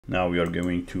Now we are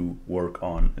going to work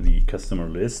on the customer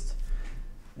list,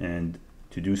 and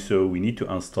to do so we need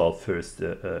to install first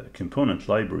a component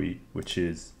library, which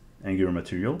is Angular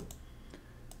Material.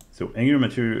 So Angular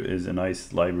Material is a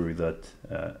nice library that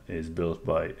is built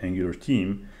by Angular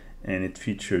team, and it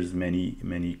features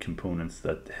many components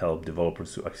that help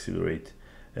developers to accelerate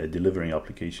delivering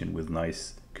application with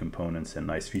nice components and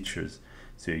nice features.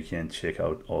 So you can check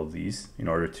out all these in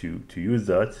order to use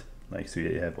that. Like, so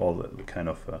you have all the kind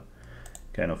of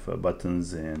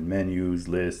buttons and menus,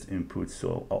 lists, inputs,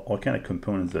 so all kind of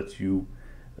components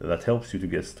that helps you to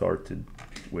get started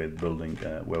with building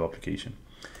a web application.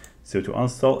 So to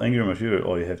install Angular Material,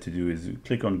 all you have to do is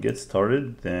click on Get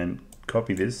Started, then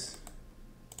copy this.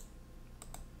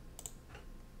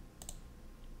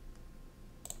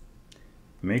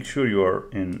 Make sure you are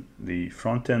in the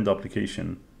front-end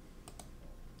application.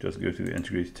 Just go to the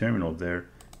integrated terminal there,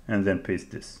 and then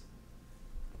paste this.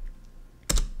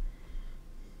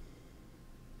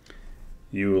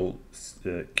 You will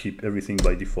keep everything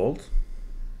by default.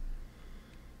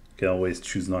 You can always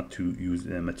choose not to use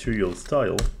a material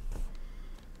style.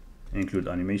 Include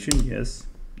animation, yes,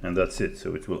 and that's it.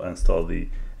 So it will install the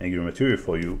Angular Material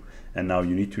for you, and now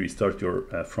you need to restart your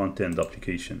front-end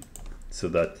application so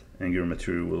that Angular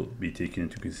Material will be taken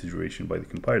into consideration by the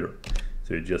compiler.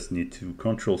 So you just need to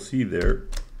Control-C there,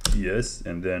 yes,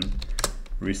 and then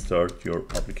restart your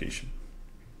application.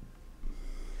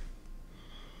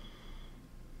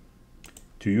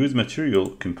 To use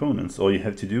material components, all you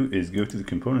have to do is go to the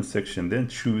components section, then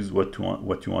choose what you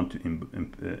want to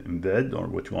embed or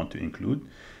what you want to include.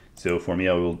 So for me,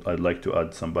 I'd like to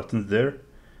add some buttons there.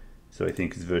 So I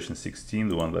think it's version 16,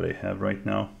 the one that I have right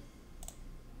now.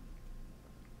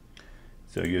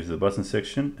 So I go to the button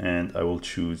section, and I will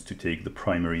choose to take the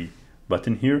primary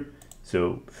button here.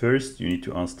 So first you need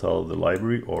to install the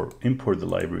library or import the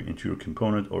library into your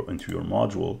component or into your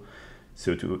module.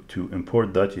 So to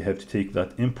import that, you have to take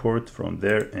that import from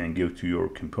there and go to your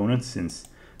components. Since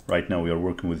right now we are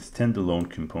working with standalone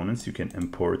components, you can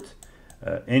import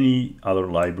any other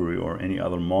library or any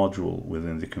other module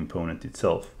within the component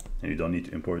itself, and you don't need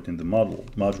to import it in the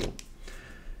module.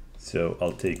 So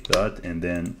I'll take that and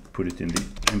then put it in the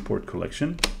import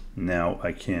collection. Now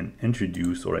I can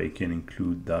introduce, or I can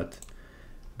include that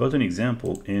button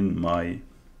example in my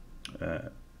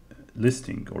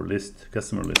listing or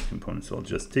customer list component. So I'll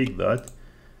just take that,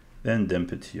 then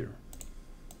dump it here.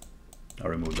 I'll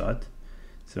remove that.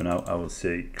 So now I will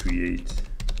say create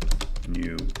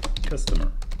new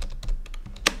customer.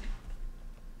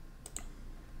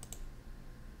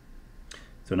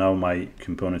 So now my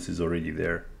components is already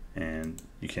there, and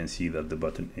you can see that the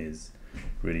button is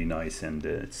really nice, and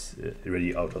it's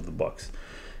already out of the box.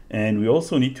 And we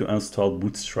also need to install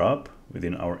Bootstrap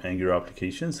within our Angular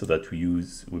application, so that we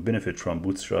benefit from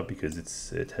Bootstrap because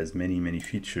it has many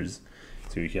features.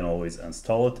 So you can always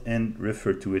install it and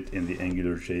refer to it in the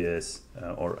Angular.js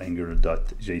or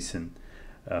Angular.json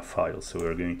file. So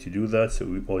we're going to do that. So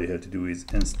all you have to do is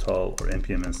install or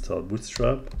npm install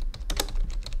Bootstrap.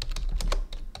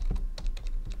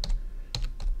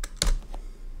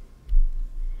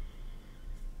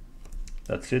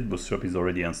 That's it. Bootstrap is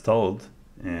already installed,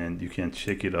 and you can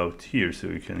check it out here. So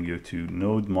you can go to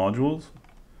node modules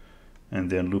and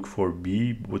then look for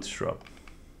Bootstrap.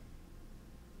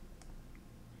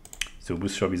 So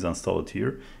Bootstrap is installed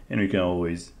here, and we can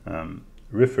always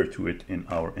refer to it in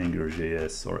our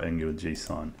Angular.js or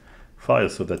Angular.json file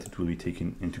so that it will be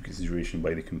taken into consideration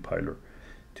by the compiler.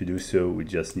 To do so, we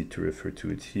just need to refer to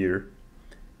it here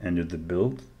under the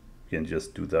build. You can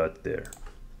just do that there.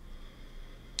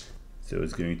 So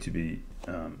it's going to be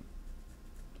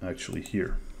actually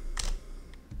here.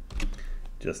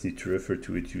 Just need to refer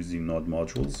to it using node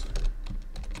modules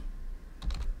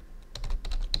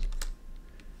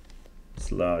 /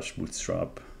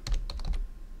 bootstrap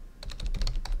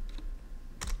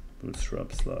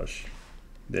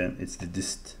 / then it's the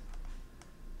dist.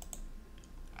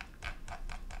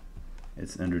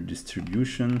 It's under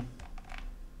distribution.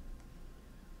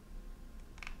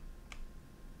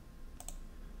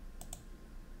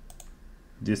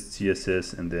 Dist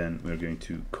CSS, and then we're going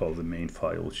to call the main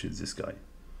file, which is this guy.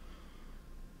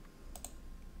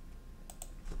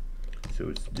 So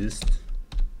it's dist,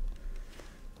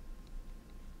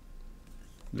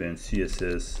 then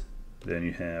CSS, then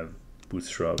you have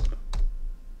Bootstrap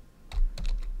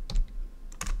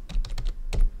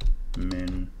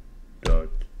min.css.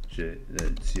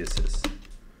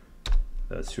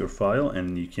 That's your file,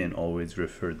 and you can always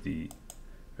refer to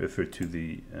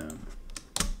the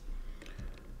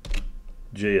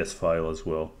JS file as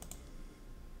well,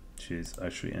 which is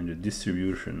actually under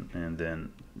distribution, and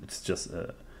then it's just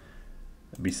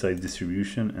besides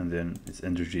distribution, and then it's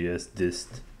under.js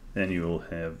dist. Then you will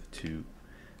have to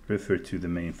refer to the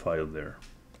main file there,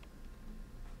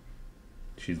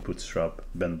 which is bootstrap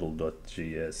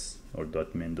bundle.js or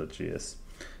 .min.js.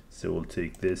 So we'll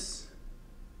take this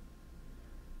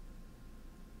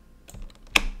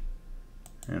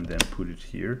and then put it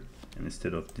here, and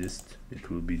instead of dist it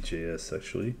will be JS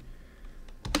actually.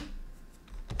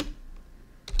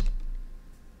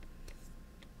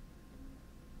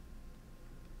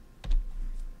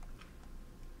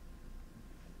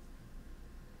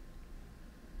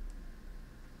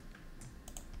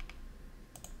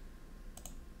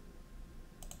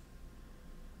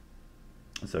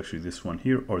 It's actually this one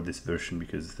here, or this version,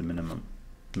 because it's the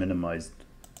minimized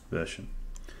version.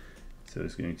 So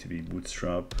it's going to be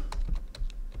bootstrap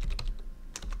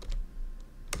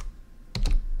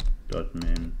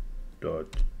 .min.js.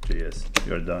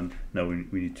 We are done. Now we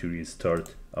need to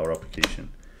restart our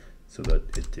application so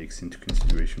that it takes into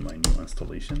consideration my new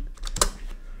installation.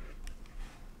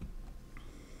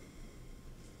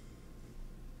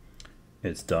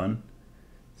 It's done.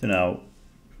 So now,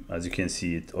 as you can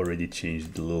see, it already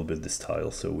changed a little bit the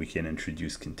style, so we can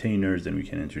introduce containers, and we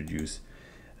can introduce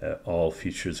all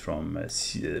features from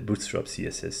Bootstrap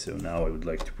CSS. So now I would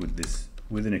like to put this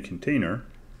within a container,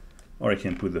 or I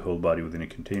can put the whole body within a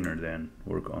container, then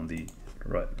work on the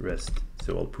rest.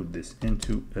 So I'll put this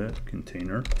into a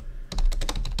container.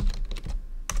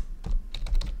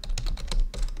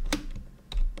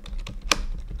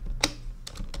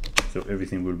 So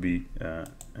everything will be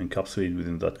encapsulated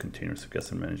within that container, so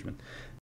customer management.